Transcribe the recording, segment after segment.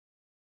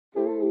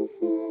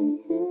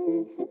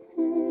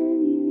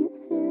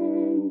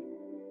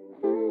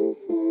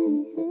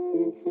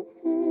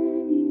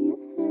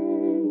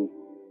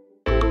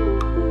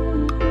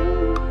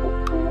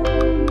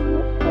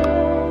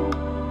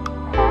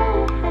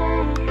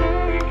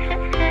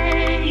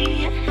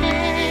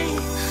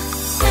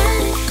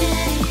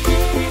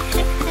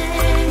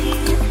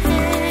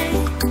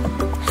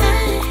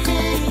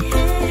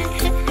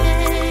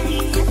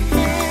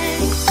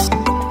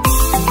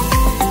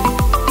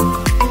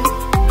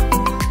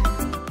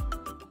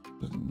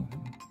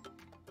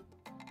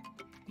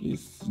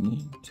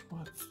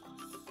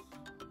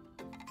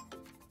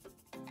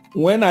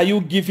When are you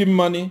giving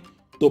money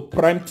to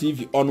Prime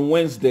TV on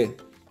Wednesday?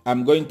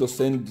 I'm going to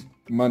send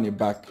money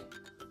back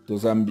to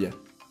Zambia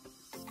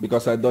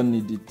because I don't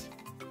need it.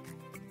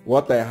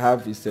 What I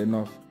have is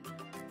enough.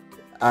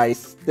 I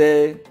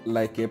stay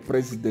like a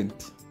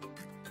president.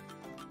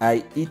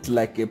 I eat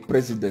like a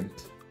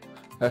president.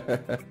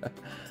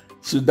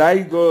 Should I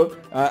go?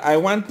 I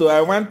want to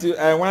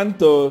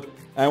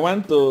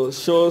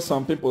show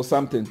some people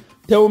something.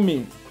 Tell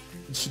me,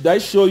 should I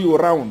show you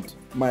around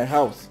my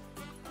house,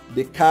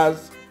 the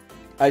cars?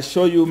 I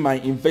show you my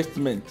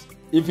investment,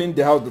 even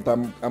the house that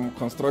I'm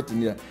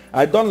constructing here.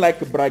 I don't like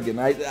bragging.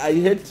 I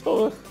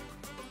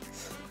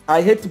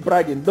hate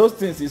bragging. Those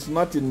things is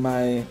not in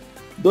my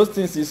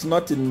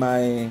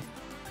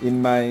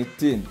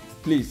thing.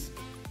 Please.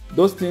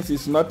 Those things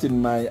is not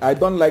in my, I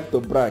don't like to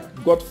brag.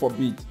 God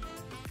forbid.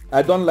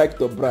 I don't like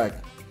to brag.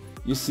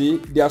 You see,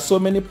 there are so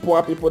many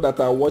poor people that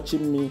are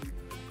watching me.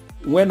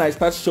 When I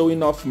start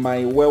showing off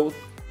my wealth,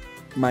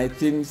 my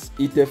things,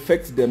 it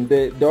affects them.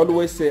 They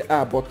always say,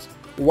 but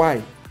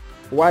why?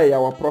 Why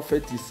our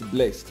prophet is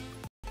blessed?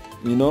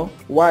 You know,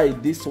 why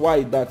this,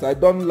 why that? I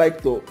don't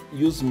like to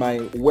use my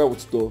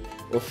wealth to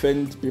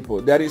offend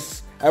people. I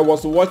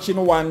was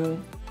watching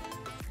one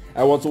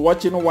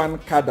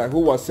cadre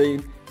who was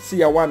saying,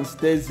 Seer one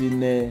stays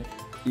in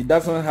he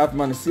doesn't have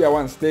money. Seer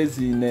one stays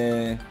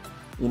in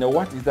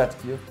what is that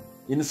here?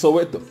 In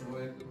Soweto.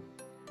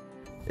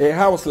 A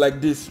house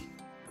like this.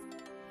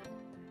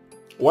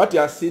 What you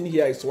are seeing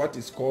here is what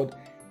is called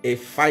a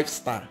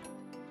 5-star.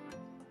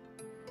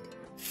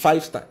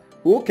 5-star.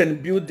 Who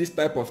can build this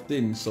type of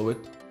thing in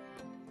Soweto?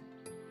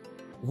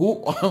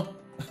 Who?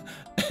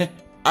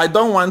 I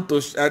don't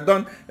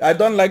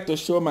like to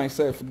show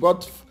myself.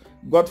 God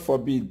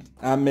forbid.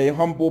 I'm a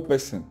humble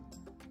person.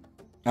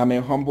 I'm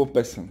a humble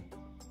person.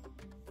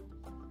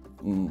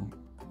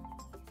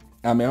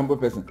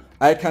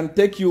 I can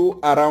take you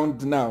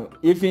around now.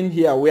 Even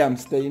here where I'm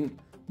staying,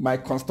 my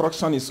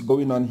construction is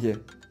going on here.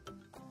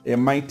 A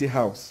mighty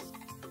house.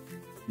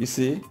 You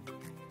see?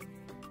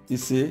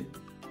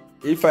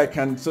 If I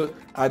can, so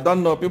I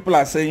don't know, people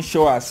are saying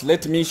show us.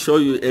 Let me show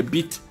you a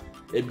bit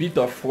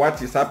of what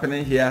is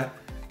happening here.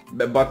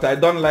 But I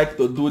don't like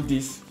to do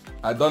this.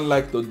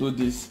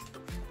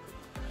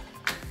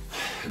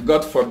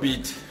 God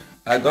forbid.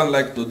 I don't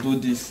like to do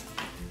this.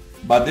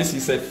 But this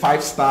is a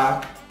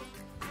 5-star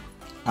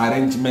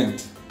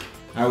arrangement.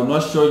 I will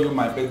not show you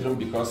my bedroom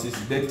because it's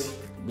dirty.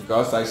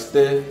 Because I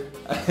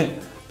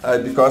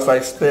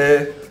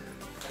stay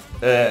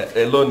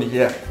alone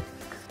here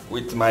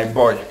with my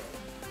boy.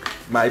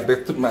 My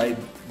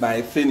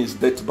thing is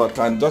dirty, but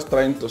I'm just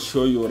trying to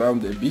show you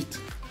around a bit.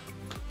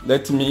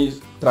 Let me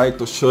try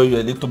to show you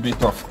a little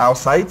bit of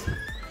outside.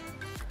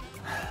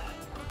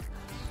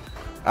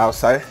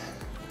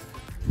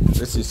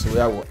 This is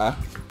where we are.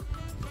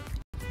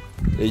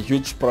 A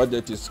huge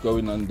project is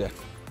going on there.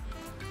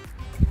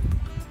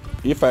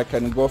 If I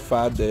can go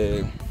far,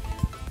 the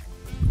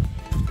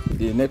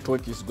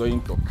network is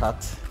going to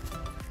cut.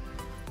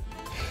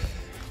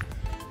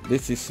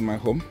 This is my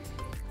home.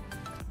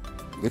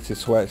 This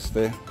is where I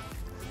stay.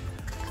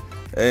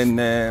 And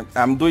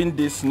I'm doing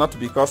this not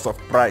because of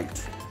pride.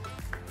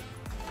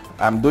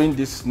 I'm doing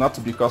this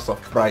not because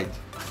of pride.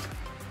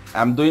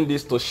 I'm doing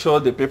this to show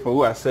the people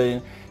who are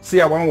saying,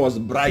 Seer one was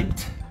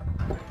bright.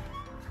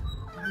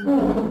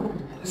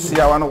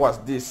 Seer one was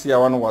this, Seer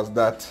one was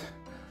that.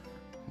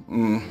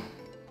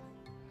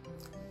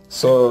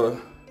 So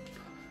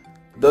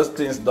those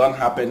things don't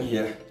happen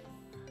here.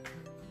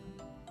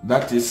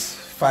 That is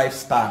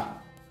 5-star.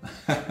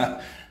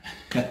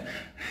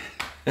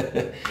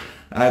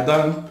 I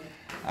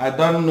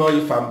don't know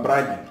if I'm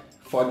bragging.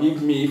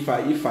 Forgive me if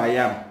I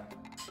am.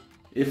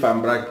 If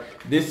I'm bragging.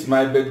 This is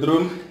my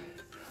bedroom.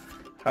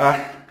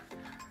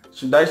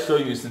 Should I show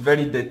you? It's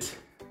very dirty.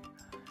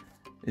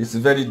 It's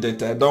very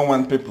dirty. I don't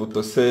want people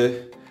to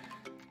say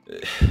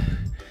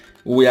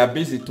we are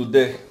busy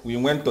today. We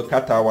went to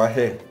cut our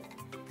hair.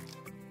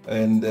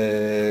 And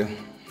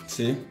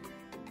see?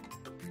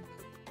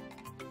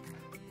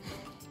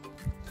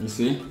 You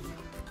see?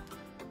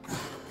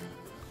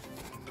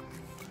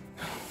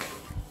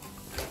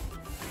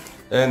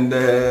 And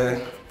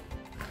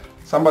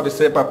somebody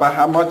said, Papa,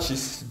 how much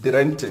is the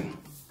renting?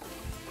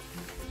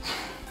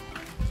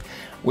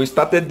 We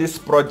started this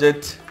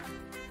project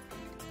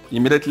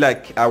immediately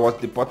like I was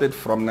deported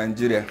from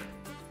Nigeria.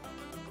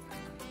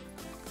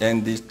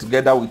 And it's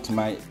together with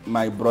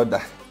my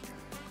brother.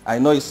 I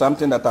know it's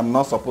something that I'm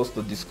not supposed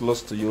to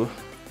disclose to you.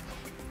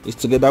 It's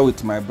together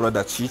with my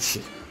brother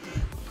Chichi.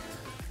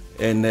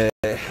 And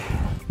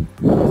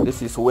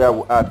this is where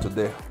we are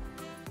today.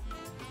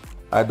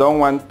 I don't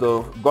want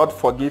to, God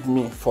forgive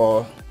me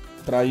for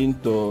trying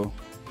to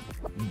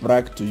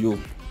brag to you.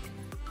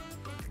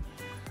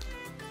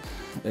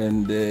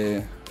 And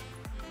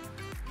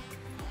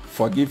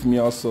forgive me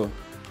also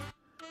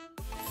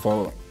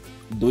for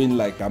doing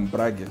like I'm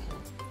bragging.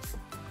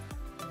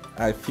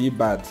 I feel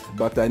bad,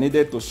 but I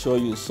needed to show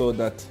you so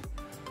that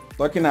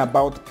talking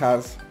about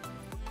cars,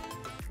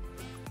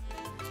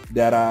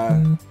 there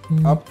are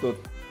up to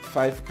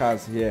 5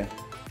 cars here.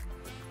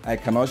 I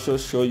can also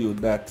show you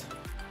that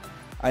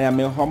I am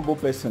a humble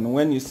person.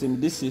 When you see me,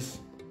 this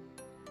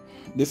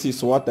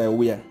is what I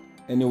wear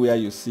anywhere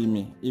you see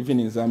me, even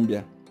in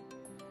Zambia.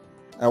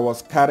 I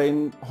was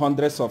carrying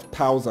hundreds of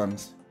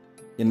thousands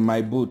in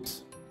my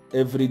boot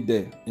every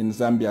day in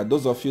Zambia.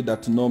 Those of you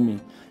that know me,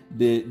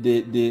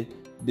 the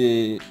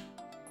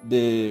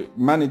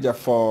manager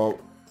for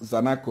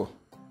Zanaco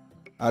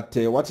at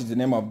what is the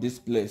name of this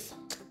place,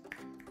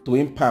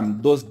 Twin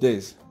Palm, those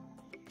days,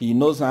 he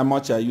knows how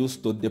much I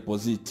used to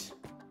deposit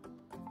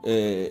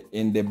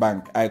in the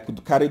bank. I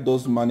could carry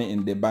those money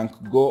in the bank,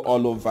 go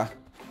all over,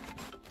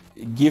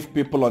 give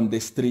people on the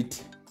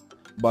street,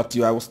 but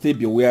I will still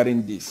be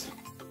wearing this,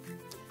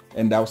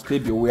 and I will still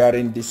be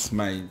wearing this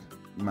my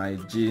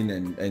jean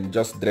and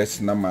just dress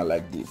normal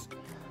like this.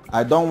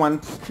 I don't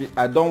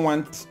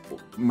want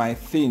my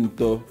thing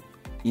to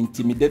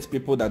intimidate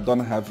people that don't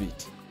have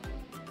it.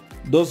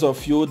 Those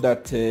of you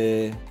that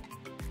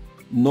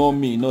know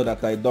me know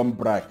that I don't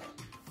brag.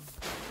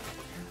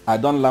 I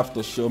don't love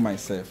to show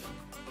myself.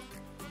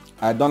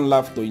 I don't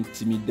love to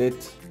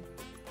intimidate.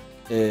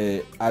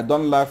 I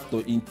don't love to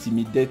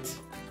intimidate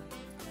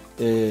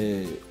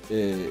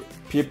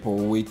people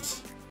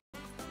with.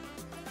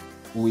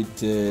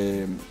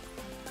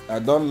 I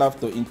don't love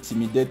to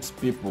intimidate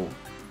people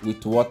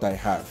with what I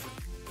have.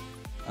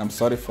 I'm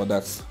sorry for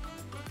that.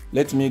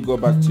 Let me go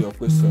back to your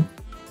question.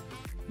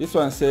 This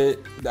one say,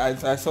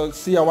 I saw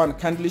Seer one,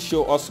 kindly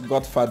show us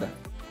Godfather.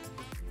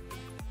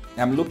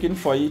 I'm looking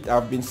for it.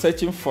 I've been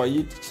searching for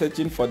it,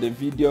 searching for the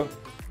video.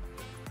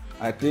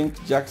 I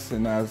think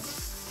Jackson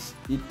has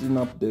eaten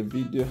up the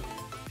video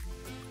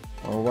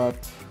or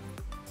what.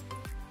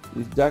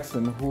 It's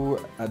Jackson who,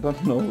 I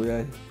don't know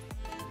where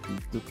he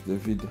took the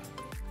video.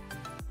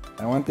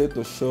 I wanted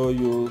to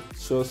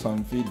show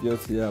some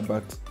videos here,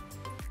 but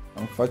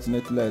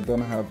unfortunately I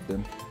don't have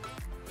them.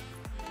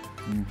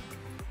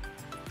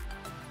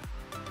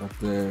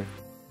 But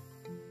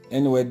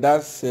anyway,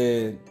 that's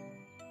it.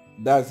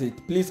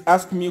 Please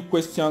ask me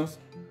questions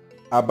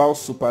about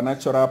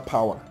supernatural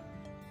power.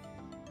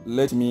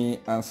 Let me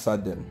answer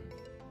them.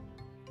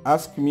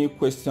 Ask me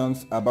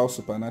questions about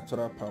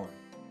supernatural power.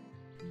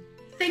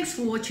 Thanks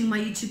for watching my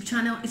YouTube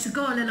channel. It's a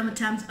girl,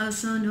 Mutamz,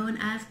 also known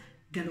as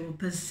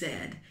Z.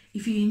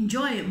 If you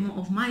enjoy more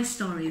of my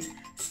stories,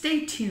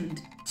 stay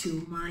tuned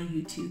to my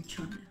YouTube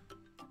channel.